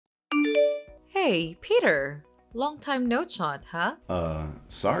Hey, Peter. Long time no chat, huh?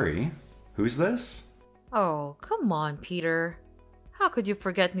 Sorry. Who's this? Oh, come on, Peter. How could you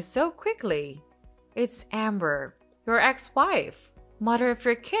forget me so quickly? It's Amber, your ex-wife, mother of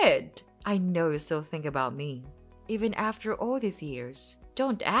your kid. I know you still think about me, even after all these years.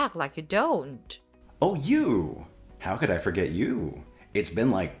 Don't act like you don't. Oh, you! How could I forget you? It's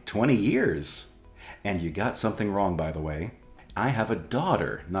been like 20 years. And you got something wrong, by the way. I have a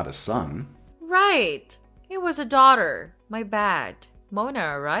daughter, not a son. Right. It was a daughter. My bad.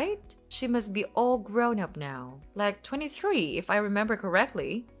 Mona, right? She must be all grown up now. Like 23, if I remember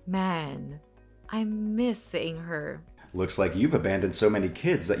correctly. Man, I miss seeing her. Looks like you've abandoned so many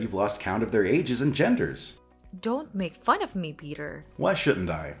kids that you've lost count of their ages and genders. Don't make fun of me, Peter. Why shouldn't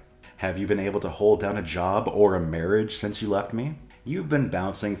I? Have you been able to hold down a job or a marriage since you left me? You've been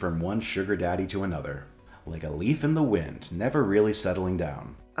bouncing from one sugar daddy to another, like a leaf in the wind, never really settling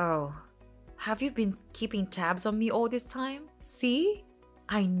down. Oh, have you been keeping tabs on me all this time? See?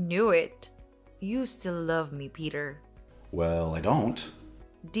 I knew it. You still love me, Peter. Well, I don't.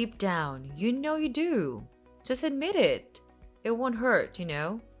 Deep down, you know you do. Just admit it. It won't hurt, you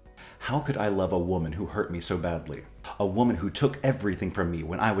know? How could I love a woman who hurt me so badly? A woman who took everything from me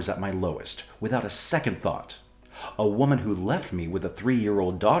when I was at my lowest, without a second thought. A woman who left me with a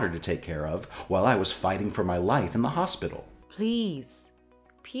 3-year-old daughter to take care of while I was fighting for my life in the hospital. Please,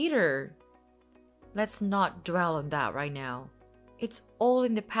 Peter, let's not dwell on that right now. It's all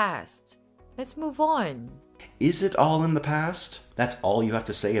in the past. Let's move on. Is it all in the past? That's all you have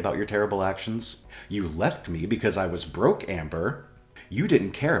to say about your terrible actions? You left me because I was broke, Amber. You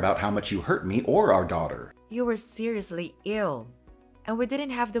didn't care about how much you hurt me or our daughter. You were seriously ill, and we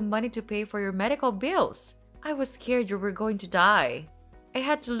didn't have the money to pay for your medical bills. I was scared you were going to die. I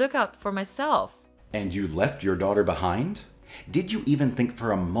had to look out for myself. And you left your daughter behind? Did you even think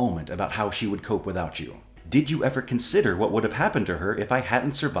for a moment about how she would cope without you? Did you ever consider what would have happened to her if I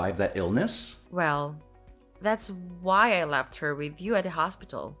hadn't survived that illness? Well, that's why I left her with you at the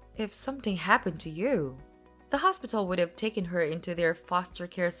hospital. If something happened to you, the hospital would have taken her into their foster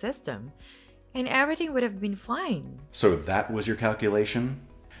care system, and everything would have been fine. So that was your calculation?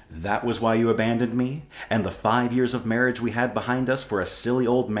 That was why you abandoned me? And the 5 years of marriage we had behind us for a silly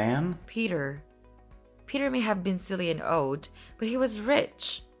old man? Peter may have been silly and old, but he was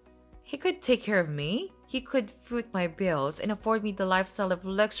rich. He could take care of me. He could foot my bills and afford me the lifestyle of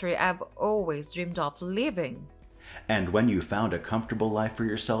luxury I've always dreamed of living. And when you found a comfortable life for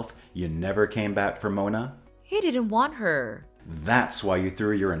yourself, you never came back for Mona? He didn't want her. That's why you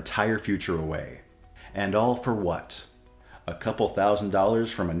threw your entire future away. And all for what? A couple $1,000s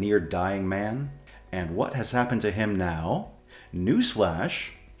from a near-dying man? And what has happened to him now? Newsflash,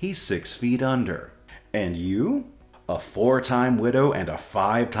 he's 6 feet under. And you? A 4-time widow and a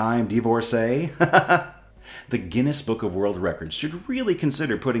 5-time divorcee? The Guinness Book of World Records should really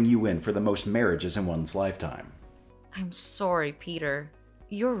consider putting you in for the most marriages in one's lifetime. I'm sorry, Peter.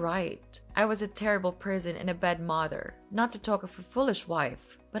 You're right. I was a terrible person and a bad mother, not to talk of a foolish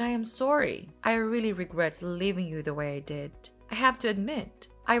wife. But I am sorry. I really regret leaving you the way I did. I have to admit,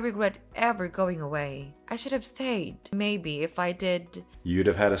 I regret ever going away. I should have stayed. Maybe if I did... You'd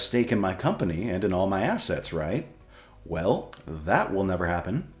have had a stake in my company and in all my assets, right? Well, that will never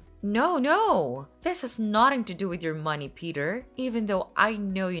happen. No. This has nothing to do with your money, Peter. Even though I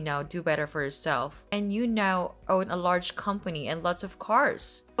know you now do better for yourself, and you now own a large company and lots of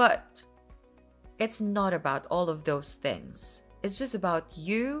cars. But it's not about all of those things. It's just about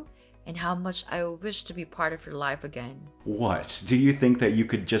you and how much I wish to be part of your life again. What? Do you think that you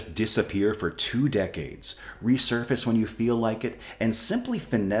could just disappear for 2 decades, resurface when you feel like it, and simply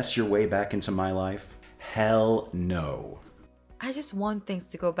finesse your way back into my life? Hell no. I just want things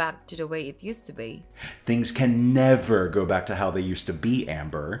to go back to the way it used to be. Things can never go back to how they used to be,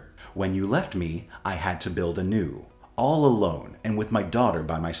 Amber. When you left me, I had to build anew. All alone and with my daughter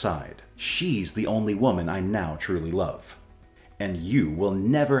by my side. She's the only woman I now truly love. And you will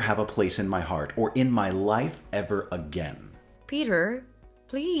never have a place in my heart or in my life ever again. Peter,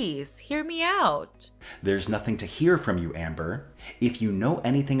 please, hear me out. There's nothing to hear from you, Amber. If you know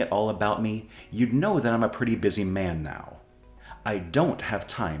anything at all about me, you'd know that I'm a pretty busy man now. I don't have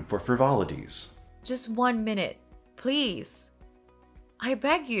time for frivolities. Just 1 minute, please. I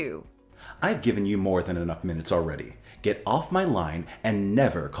beg you. I've given you more than enough minutes already. Get off my line and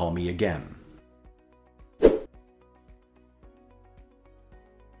never call me again.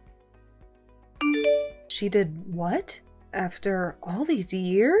 She did what? After all these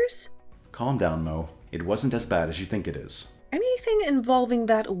years? Calm down, Mo. It wasn't as bad as you think it is. Anything involving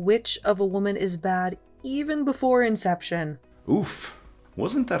that witch of a woman is bad even before inception. Oof.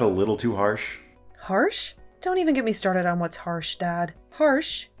 Wasn't that a little too harsh? Harsh? Don't even get me started on what's harsh, Dad.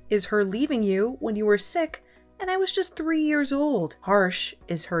 Harsh is her leaving you when you were sick and I was just 3 years old. Harsh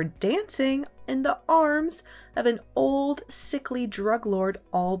is her dancing in the arms of an old, sickly drug lord,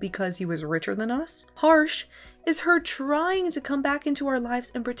 all because he was richer than us. Harsh is her trying to come back into our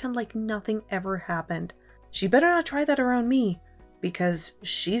lives and pretend like nothing ever happened. She better not try that around me, because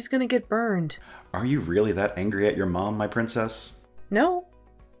she's gonna get burned. Are you really that angry at your mom, my princess? No.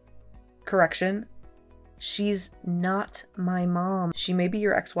 Correction. She's not my mom. She may be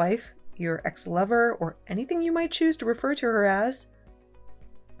your ex-wife, your ex-lover, or anything you might choose to refer to her as.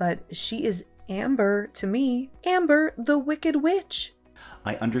 But she is Amber to me. Amber, the Wicked Witch.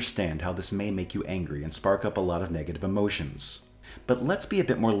 I understand how this may make you angry and spark up a lot of negative emotions. But let's be a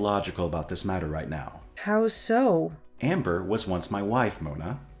bit more logical about this matter right now. How so? Amber was once my wife,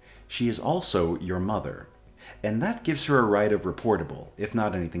 Mona. She is also your mother. And that gives her a right of reportable, if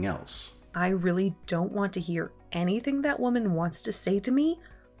not anything else. I really don't want to hear anything that woman wants to say to me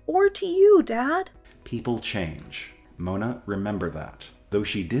or to you, Dad. People change. Mona, remember that. Though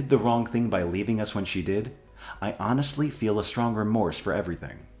she did the wrong thing by leaving us when she did, I honestly feel a strong remorse for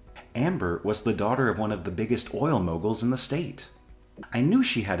everything. Amber was the daughter of one of the biggest oil moguls in the state. I knew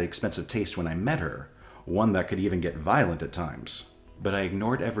she had expensive taste when I met her, one that could even get violent at times. But I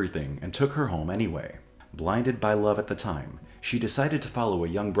ignored everything and took her home anyway. Blinded by love at the time, she decided to follow a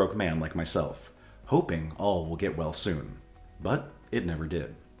young broke man like myself, hoping all will get well soon. But it never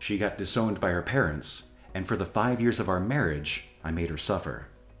did. She got disowned by her parents, and for the 5 years of our marriage, I made her suffer.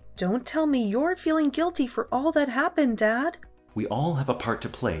 Don't tell me you're feeling guilty for all that happened, Dad. We all have a part to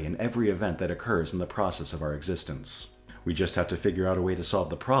play in every event that occurs in the process of our existence. We just have to figure out a way to solve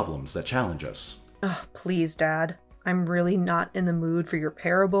the problems that challenge us. Ugh, please, Dad. I'm really not in the mood for your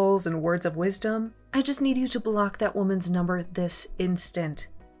parables and words of wisdom. I just need you to block that woman's number this instant.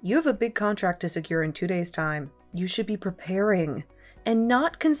 You have a big contract to secure in 2 days' time. You should be preparing and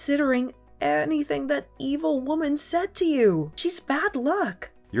not considering anything that evil woman said to you. She's bad luck.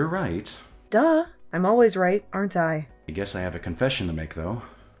 You're right. Duh. I'm always right, aren't I? I guess I have a confession to make, though.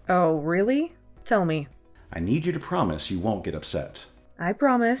 Oh, really? Tell me. I need you to promise you won't get upset. I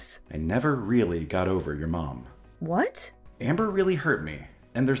promise. I never really got over your mom. What? Amber really hurt me,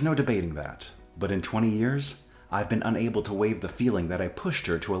 and there's no debating that. But in 20 years, I've been unable to waive the feeling that I pushed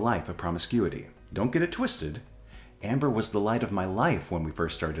her to a life of promiscuity. Don't get it twisted. Amber was the light of my life when we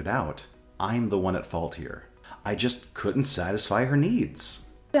first started out. I'm the one at fault here. I just couldn't satisfy her needs.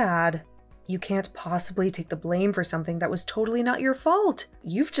 Dad, you can't possibly take the blame for something that was totally not your fault.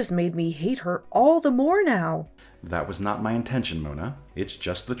 You've just made me hate her all the more now. That was not my intention, Mona. It's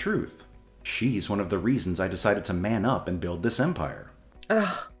just the truth. She's one of the reasons I decided to man up and build this empire.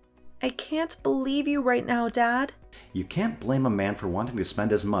 Ugh, I can't believe you right now, Dad. You can't blame a man for wanting to spend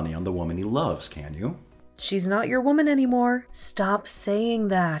his money on the woman he loves, can you? She's not your woman anymore. Stop saying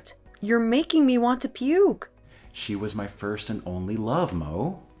that. You're making me want to puke. She was my first and only love,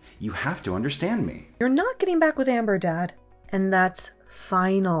 Mo. You have to understand me. You're not getting back with Amber, Dad. And that's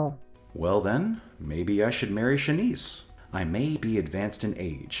final. Well then, maybe I should marry Shanice. I may be advanced in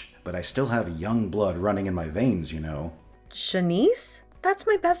age, but I still have young blood running in my veins, you know. Shanice? That's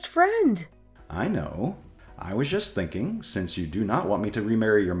my best friend. I know. I was just thinking, since you do not want me to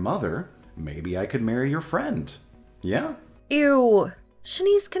remarry your mother, maybe I could marry your friend. Yeah? Ew.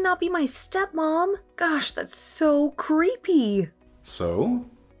 Shanice cannot be my stepmom. Gosh, that's so creepy. So?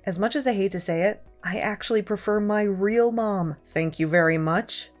 As much as I hate to say it, I actually prefer my real mom. Thank you very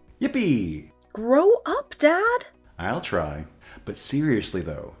much. Yippee! Grow up, Dad. I'll try. But seriously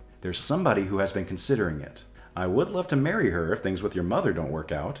though, there's somebody who has been considering it. I would love to marry her if things with your mother don't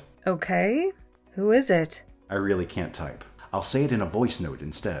work out. Okay. Who is it? I really can't type. I'll say it in a voice note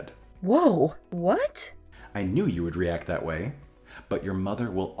instead. Whoa. What? I knew you would react that way. But your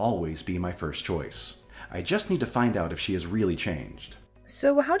mother will always be my first choice. I just need to find out if she has really changed.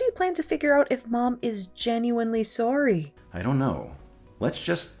 So how do you plan to figure out if Mom is genuinely sorry? I don't know. Let's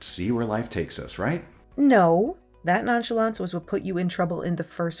just see where life takes us, right? No. That nonchalance was what put you in trouble in the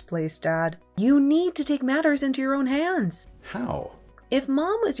first place, Dad. You need to take matters into your own hands. How? If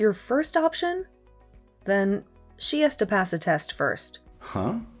Mom is your first option, then she has to pass a test first.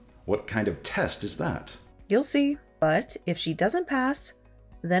 Huh? What kind of test is that? You'll see. But if she doesn't pass,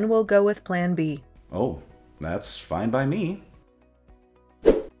 then we'll go with Plan B. Oh, that's fine by me.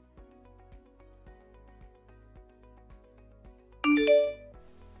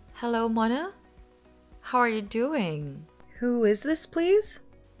 Hello, Mona? How are you doing? Who is this, please?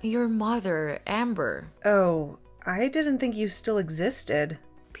 Your mother, Amber. Oh, I didn't think you still existed.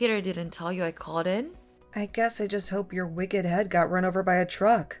 Peter didn't tell you I called in? I guess I just hope your wicked head got run over by a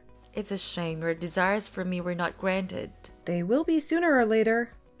truck. It's a shame your desires for me were not granted. They will be sooner or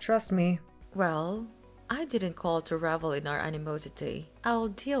later. Trust me. Well, I didn't call to revel in our animosity. I'll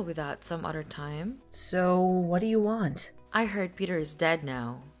deal with that some other time. So, what do you want? I heard Peter is dead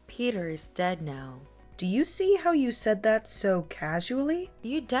now. Peter is dead now. Do you see how you said that so casually?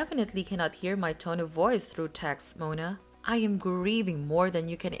 You definitely cannot hear my tone of voice through text, Mona. I am grieving more than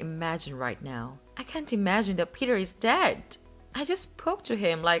you can imagine right now. I can't imagine that Peter is dead. I just spoke to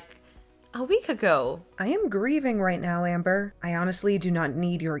him like a week ago. I am grieving right now, Amber. I honestly do not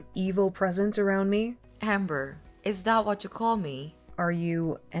need your evil presence around me. Amber, is that what you call me? Are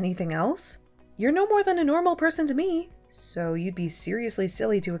you anything else? You're no more than a normal person to me, so you'd be seriously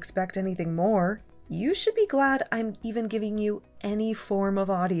silly to expect anything more. You should be glad I'm even giving you any form of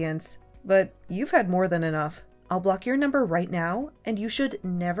audience. But you've had more than enough. I'll block your number right now, and you should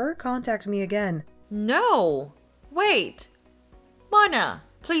never contact me again. No! Wait! Mona,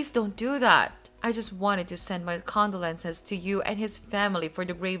 please don't do that. I just wanted to send my condolences to you and his family for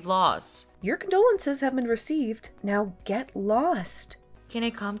the grave loss. Your condolences have been received. Now get lost. Can I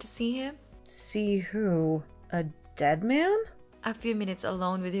come to see him? See who? A dead man? A few minutes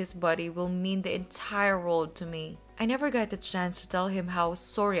alone with his body will mean the entire world to me. I never got the chance to tell him how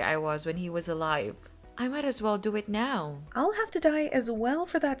sorry I was when he was alive. I might as well do it now. I'll have to die as well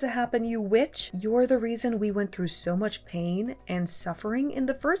for that to happen, you witch. You're the reason we went through so much pain and suffering in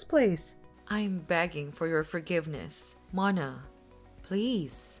the first place. I am begging for your forgiveness. Mona,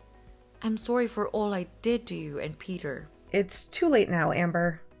 please. I'm sorry for all I did to you and Peter. It's too late now,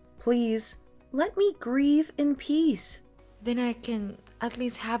 Amber. Please, let me grieve in peace. Then I can at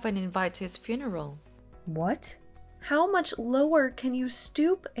least have an invite to his funeral. What? How much lower can you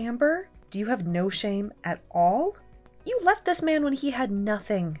stoop, Amber? Do you have no shame at all? You left this man when he had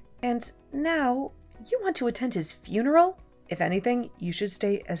nothing. And now you want to attend his funeral? If anything, you should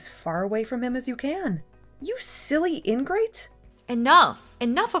stay as far away from him as you can. You silly ingrate. Enough!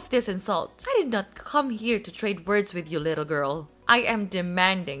 Enough of this insult. I did not come here to trade words with you, little girl. I am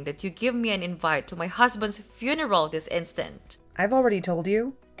demanding that you give me an invite to my husband's funeral this instant. I've already told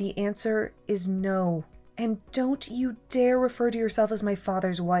you. The answer is no. And don't you dare refer to yourself as my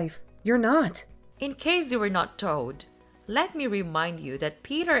father's wife. You're not. In case you were not told, let me remind you that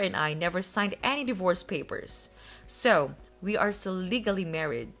Peter and I never signed any divorce papers. So, we are still legally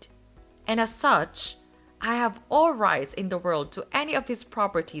married. And as such, I have all rights in the world to any of his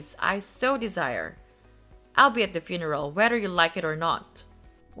properties I so desire. I'll be at the funeral whether you like it or not.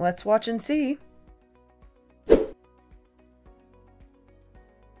 Let's watch and see.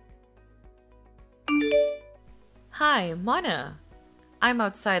 Hi, Mona. I'm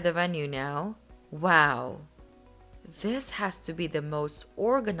outside the venue now. Wow. This has to be the most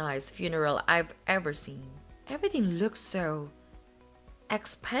organized funeral I've ever seen. Everything looks so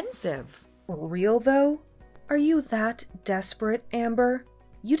expensive. Real though? Are you that desperate, Amber?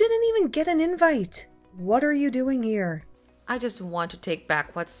 You didn't even get an invite. What are you doing here? I just want to take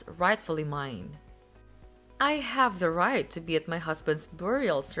back what's rightfully mine. I have the right to be at my husband's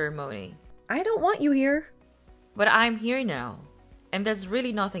burial ceremony. I don't want you here. But I'm here now, and there's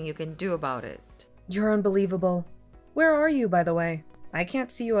really nothing you can do about it. You're unbelievable. Where are you, by the way? I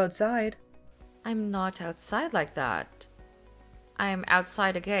can't see you outside. I'm not outside like that. I am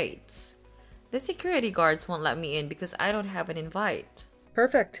outside the gates. The security guards won't let me in because I don't have an invite.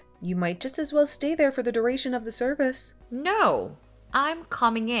 Perfect. You might just as well stay there for the duration of the service. No, I'm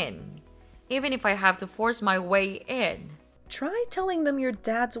coming in, even if I have to force my way in. Try telling them you're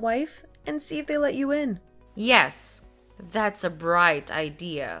Dad's wife and see if they let you in. Yes, that's a bright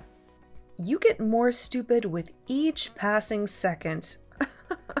idea. You get more stupid with each passing second.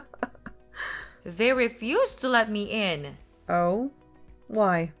 They refused to let me in. Oh?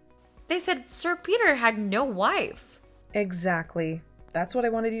 Why? They said Sir Peter had no wife. Exactly. That's what I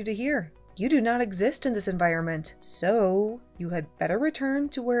wanted you to hear. You do not exist in this environment, so you had better return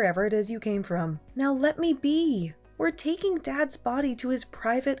to wherever it is you came from. Now let me be. We're taking Dad's body to his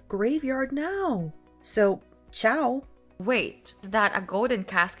private graveyard now. So, ciao. Wait, is that a golden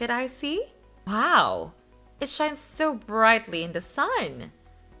casket I see? Wow, it shines so brightly in the sun.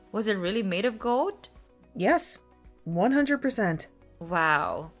 Was it really made of gold? Yes, 100%.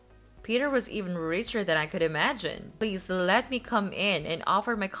 Wow, Peter was even richer than I could imagine. Please let me come in and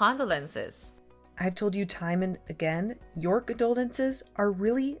offer my condolences. I've told you time and again, your condolences are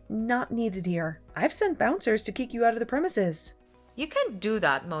really not needed here. I've sent bouncers to kick you out of the premises. You can't do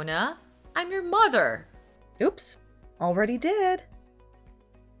that, Mona. I'm your mother. Oops, already did.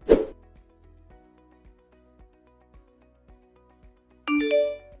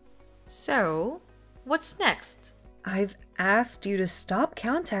 So, what's next? I've asked you to stop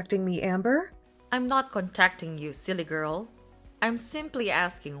contacting me, Amber. I'm not contacting you, silly girl. I'm simply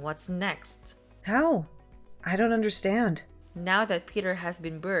asking what's next. How? I don't understand. Now that Peter has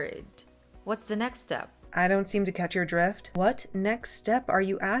been buried, what's the next step? I don't seem to catch your drift. What next step are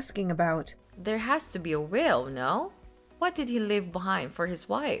you asking about? There has to be a will, no? What did he leave behind for his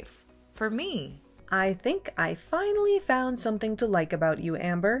wife? For me? I think I finally found something to like about you,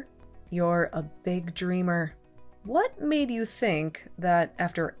 Amber. You're a big dreamer. What made you think that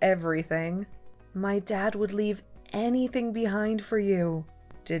after everything, my dad would leave anything behind for you?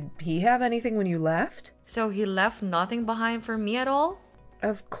 Did he have anything when you left? So he left nothing behind for me at all?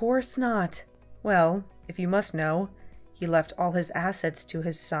 Of course not. Well, if you must know, he left all his assets to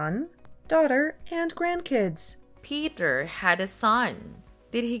his son, daughter, and grandkids. Peter had a son.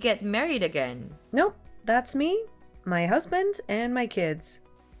 Did he get married again? Nope, that's me, my husband, and my kids.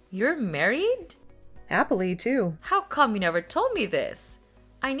 You're married? Happily, too. How come you never told me this?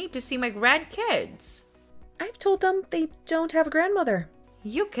 I need to see my grandkids. I've told them they don't have a grandmother.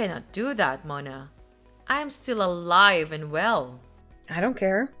 You cannot do that, Mona. I'm still alive and well. I don't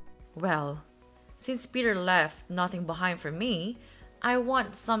care. Well, since Peter left nothing behind for me, I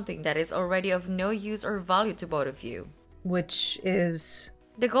want something that is already of no use or value to both of you. Which is...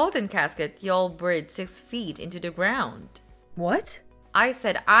 The golden casket y'all buried 6 feet into the ground. What? I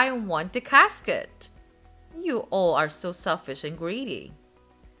said I want the casket. You all are so selfish and greedy.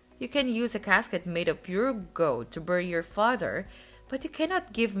 You can use a casket made of pure gold to bury your father, but you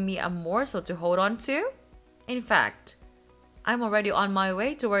cannot give me a morsel to hold on to? In fact, I'm already on my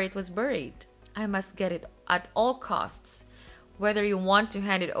way to where it was buried. I must get it at all costs, whether you want to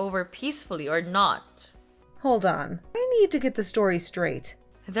hand it over peacefully or not. Hold on. I need to get the story straight.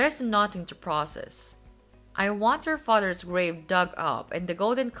 There's nothing to process. I want your father's grave dug up and the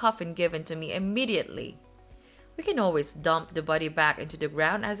golden coffin given to me immediately. We can always dump the body back into the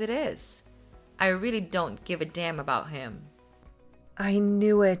ground as it is. I really don't give a damn about him. I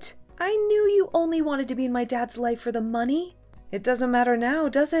knew it. I knew you only wanted to be in my dad's life for the money. It doesn't matter now,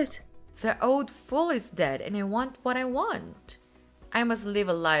 does it? The old fool is dead and I want what I want. I must live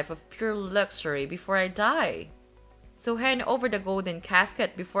a life of pure luxury before I die. So hand over the golden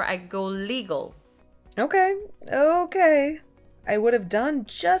casket before I go legal. Okay. I would have done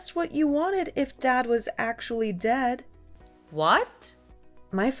just what you wanted if Dad was actually dead. What?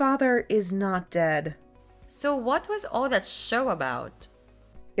 My father is not dead. So what was all that show about?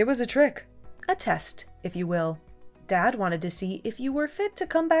 It was a trick. A test, if you will. Dad wanted to see if you were fit to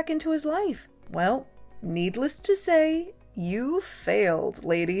come back into his life. Well, needless to say, you failed,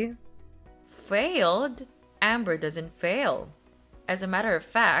 lady. Failed? Amber doesn't fail. As a matter of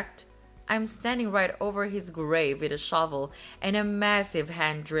fact, I'm standing right over his grave with a shovel and a massive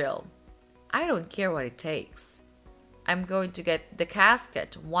hand drill. I don't care what it takes. I'm going to get the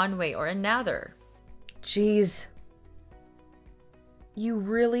casket one way or another. Jeez. You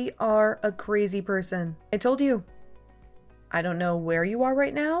really are a crazy person. I told you. I don't know where you are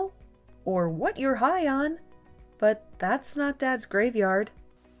right now or what you're high on, but that's not Dad's graveyard.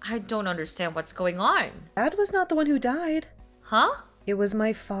 I don't understand what's going on. Dad was not the one who died. Huh? It was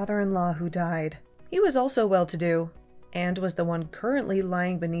my father-in-law who died. He was also well-to-do, and was the one currently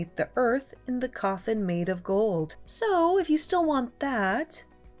lying beneath the earth in the coffin made of gold. So, if you still want that,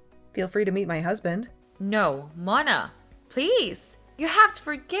 feel free to meet my husband. No, Mona, please. You have to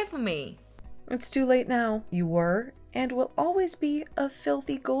forgive me. It's too late now. You were, and will always be, a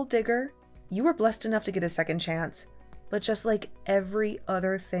filthy gold digger. You were blessed enough to get a second chance. But just like every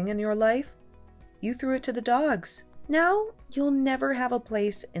other thing in your life, you threw it to the dogs. Now, you'll never have a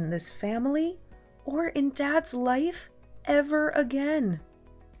place in this family or in Dad's life ever again.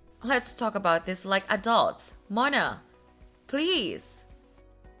 Let's talk about this like adults. Mona, please.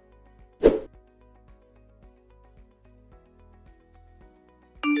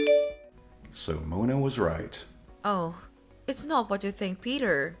 So Mona was right. Oh, it's not what you think,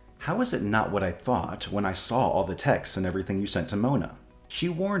 Peter. How is it not what I thought when I saw all the texts and everything you sent to Mona? She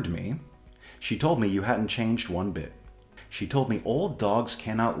warned me. She told me you hadn't changed one bit. She told me old dogs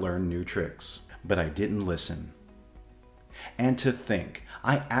cannot learn new tricks, but I didn't listen. And to think,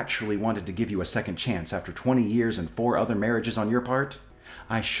 I actually wanted to give you a second chance after 20 years and 4 other marriages on your part?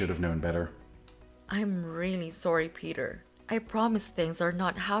 I should have known better. I'm really sorry, Peter. I promise things are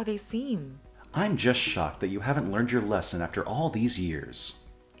not how they seem. I'm just shocked that you haven't learned your lesson after all these years.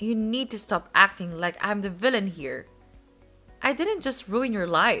 You need to stop acting like I'm the villain here. I didn't just ruin your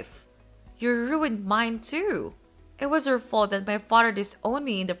life. You ruined mine too. It was your fault that my father disowned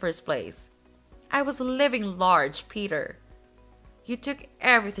me in the first place. I was living large, Peter. You took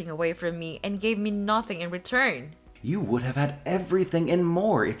everything away from me and gave me nothing in return. You would have had everything and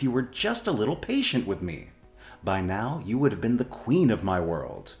more if you were just a little patient with me. By now, you would have been the queen of my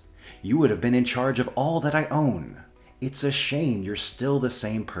world. You would have been in charge of all that I own. It's a shame you're still the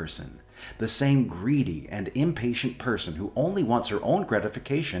same person. The same greedy and impatient person who only wants her own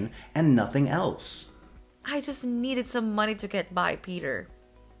gratification and nothing else. I just needed some money to get by, Peter.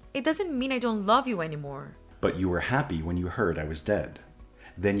 It doesn't mean I don't love you anymore. But you were happy when you heard I was dead.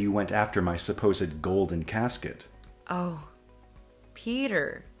 Then you went after my supposed golden casket. Oh,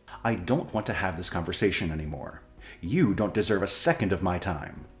 Peter. I don't want to have this conversation anymore. You don't deserve a second of my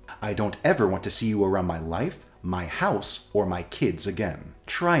time. I don't ever want to see you around my life, my house, or my kids again.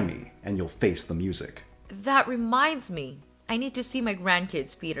 Try me, and you'll face the music. That reminds me. I need to see my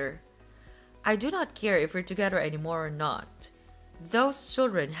grandkids, Peter. I do not care if we're together anymore or not. Those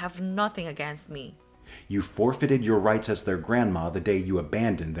children have nothing against me. You forfeited your rights as their grandma the day you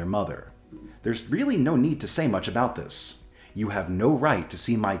abandoned their mother. There's really no need to say much about this. You have no right to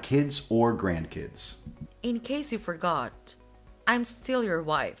see my kids or grandkids. In case you forgot, I'm still your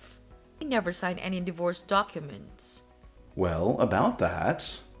wife. I never signed any divorce documents. Well, about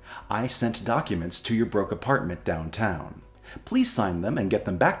that, I sent documents to your broke apartment downtown. Please sign them and get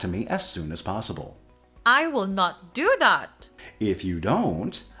them back to me as soon as possible. I will not do that! If you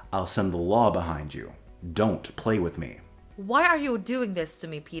don't, I'll send the law behind you. Don't play with me. Why are you doing this to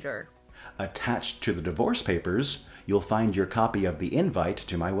me, Peter? Attached to the divorce papers, you'll find your copy of the invite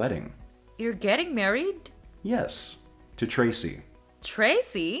to my wedding. You're getting married? Yes, to Tracy.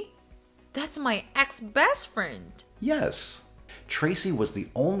 Tracy? That's my ex-best friend. Yes. Tracy was the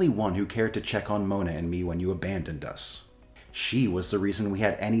only one who cared to check on Mona and me when you abandoned us. She was the reason we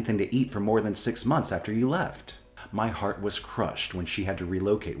had anything to eat for more than 6 months after you left. My heart was crushed when she had to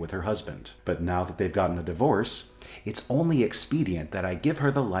relocate with her husband. But now that they've gotten a divorce, it's only expedient that I give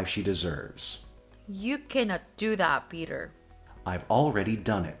her the life she deserves. You cannot do that, Peter. I've already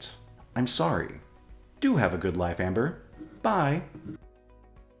done it. I'm sorry. Do have a good life, Amber. Bye.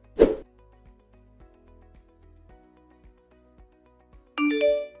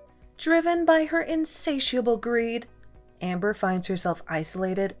 Driven by her insatiable greed, Amber finds herself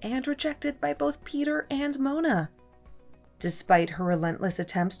isolated and rejected by both Peter and Mona. Despite her relentless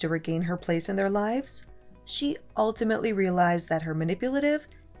attempts to regain her place in their lives, she ultimately realized that her manipulative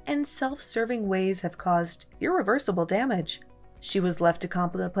and self-serving ways have caused irreversible damage. She was left to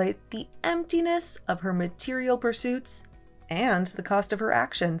contemplate the emptiness of her material pursuits and the cost of her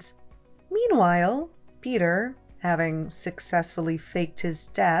actions. Meanwhile, Peter, having successfully faked his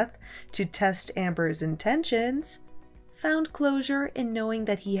death to test Amber's intentions, found closure in knowing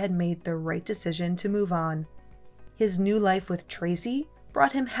that he had made the right decision to move on. His new life with Tracy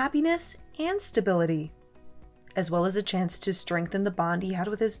brought him happiness and stability, as well as a chance to strengthen the bond he had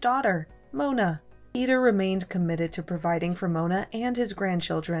with his daughter, Mona. Peter remained committed to providing for Mona and his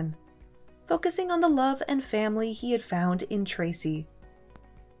grandchildren, focusing on the love and family he had found in Tracy.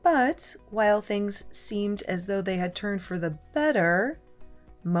 But while things seemed as though they had turned for the better,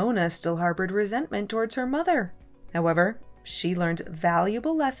 Mona still harbored resentment towards her mother. However, she learned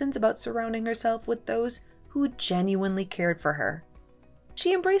valuable lessons about surrounding herself with those who genuinely cared for her.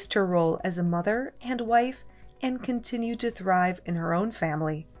 She embraced her role as a mother and wife and continued to thrive in her own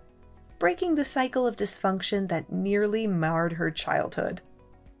family, breaking the cycle of dysfunction that nearly marred her childhood.